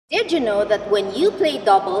Did you know that when you play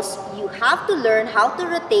doubles, you have to learn how to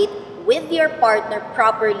rotate with your partner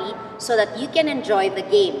properly so that you can enjoy the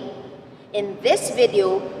game? In this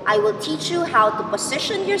video, I will teach you how to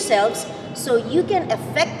position yourselves so you can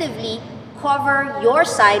effectively cover your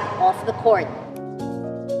side of the court.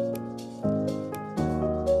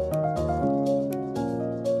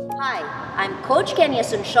 Hi, I'm Coach Kennie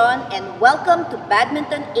and welcome to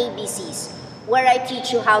Badminton ABCs, where I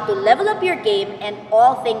teach you how to level up your game and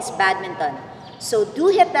all things badminton. So do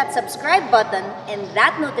hit that subscribe button and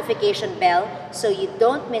that notification bell so you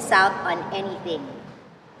don't miss out on anything.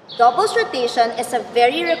 Doubles rotation is a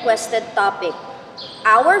very requested topic.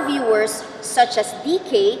 Our viewers, such as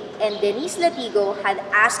DK and Denise Latigo, had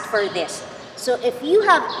asked for this. So if you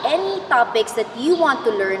have any topics that you want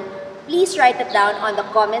to learn, please write it down on the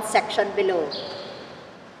comment section below.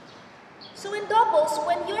 So in doubles,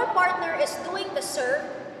 when your partner is doing the serve,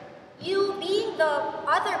 you being the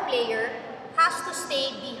other player has to stay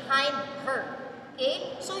behind her.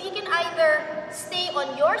 Okay? So you can either stay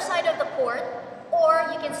on your side of the court or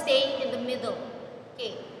you can stay in the middle.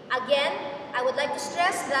 Okay? Again, I would like to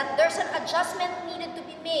stress that there's an adjustment needed to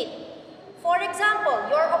be made. For example,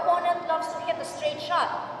 your opponent loves to hit a straight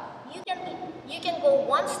shot. You can go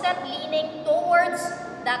one step leaning towards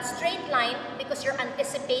that straight line because you're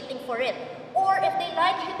anticipating for it. Or if they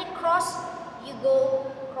like hitting cross, you go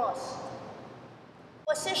cross.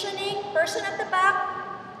 Positioning, person at the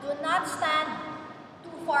back, do not stand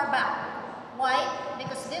too far back. Why?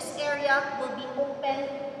 Because this area will be open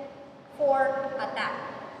for attack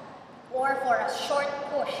or for a short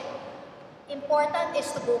push. Important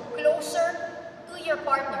is to go closer to your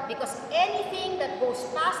partner because anything that goes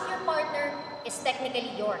past your partner is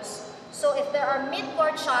technically yours. So if there are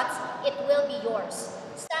mid-court shots, it will be yours.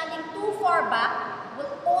 Standing too far back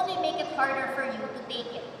will only make it harder for you to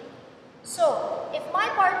take it. So if my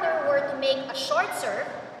partner were to make a short serve,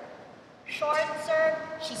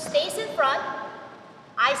 she stays in front,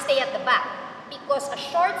 I stay at the back. Because a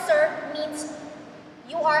short serve means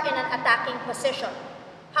you are in an attacking position.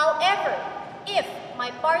 However, if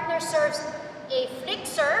my partner serves a flick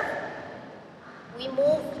serve, we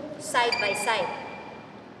move side by side.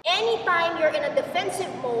 Anytime you're in a defensive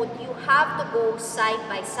mode, you have to go side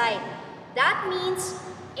by side. That means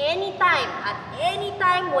at any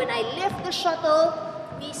time when I lift the shuttle,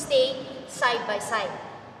 we stay side by side.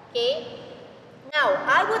 Okay? Now,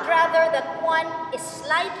 I would rather that one is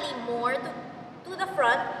slightly more to the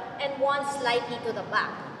front and one slightly to the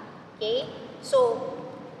back. Okay? So,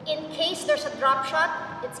 in case there's a drop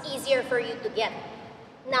shot, it's easier for you to get.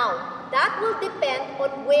 Now, that will depend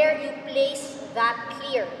on where you place that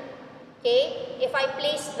clear. Okay? If I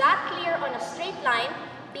place that clear on a straight line,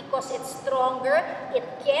 because it's stronger, it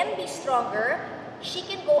can be stronger, she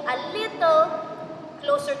can go a little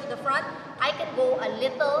closer to the front, I can go a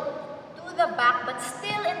little to the back, but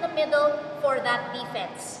still in the middle for that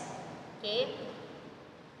defense. Okay?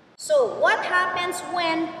 So, what happens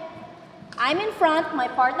when I'm in front, my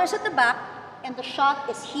partner's at the back, and the shot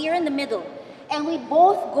is here in the middle, and we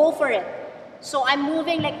both go for it. So I'm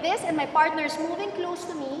moving like this, and my partner is moving close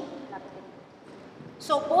to me.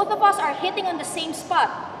 So both of us are hitting on the same spot.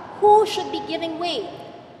 Who should be giving way?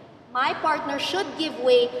 My partner should give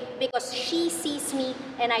way because she sees me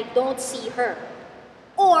and I don't see her.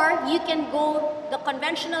 Or you can go the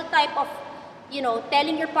conventional type of,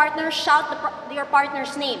 telling your partner, shout your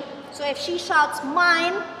partner's name. So if she shouts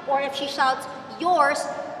mine or if she shouts yours,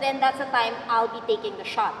 then that's the time I'll be taking the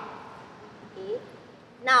shot. Okay?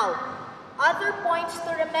 Now, other points to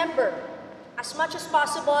remember. As much as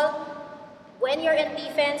possible, when you're in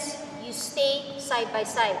defense, you stay side by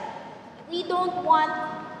side. We don't want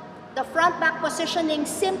the front-back positioning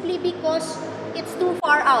simply because it's too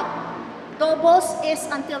far out. Doubles is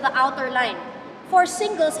until the outer line. For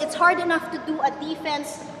singles, it's hard enough to do a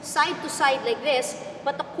defense side to side like this,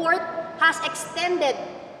 but the court has extended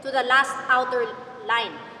to the last outer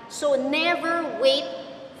line. So never wait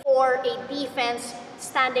for a defense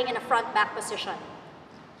standing in a front-back position.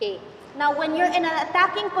 Okay. Now, when you're in an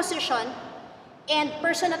attacking position and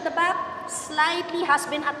person at the back slightly has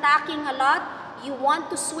been attacking a lot, you want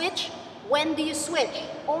to switch. When do you switch?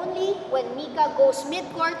 Only when Mika goes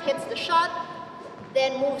mid-court, hits the shot,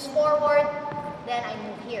 then moves forward, then I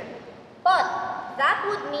move here. But that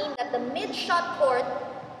would mean that the mid-shot court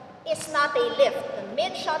is not a lift. The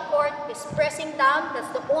mid-shot court is pressing down.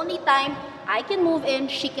 That's the only time I can move in,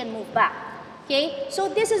 she can move back. Okay? So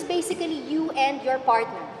this is basically you and your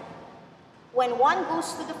partner. When one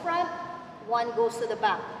goes to the front, one goes to the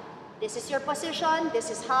back. This is your position.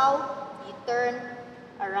 This is how you turn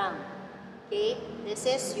around. Okay? This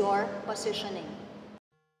is your positioning.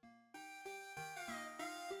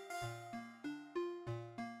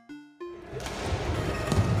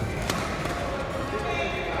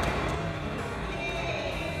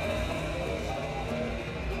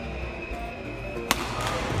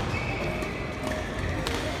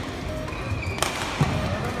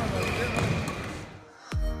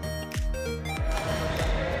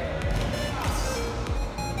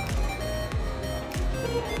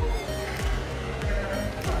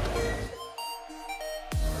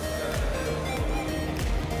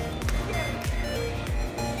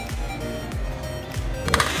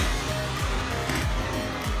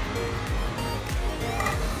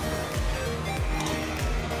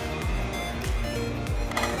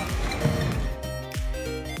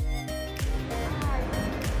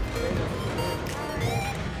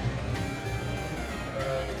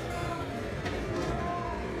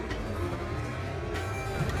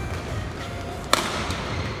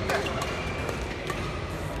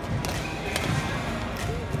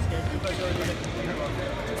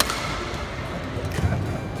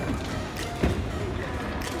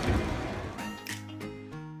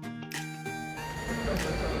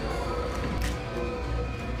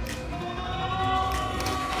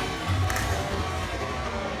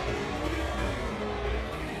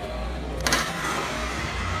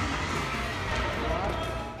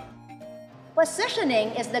 Positioning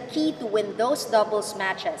is the key to win those doubles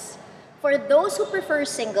matches. For those who prefer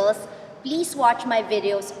singles, please watch my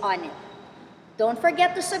videos on it. Don't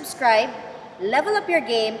forget to subscribe, level up your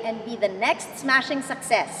game, and be the next smashing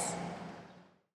success.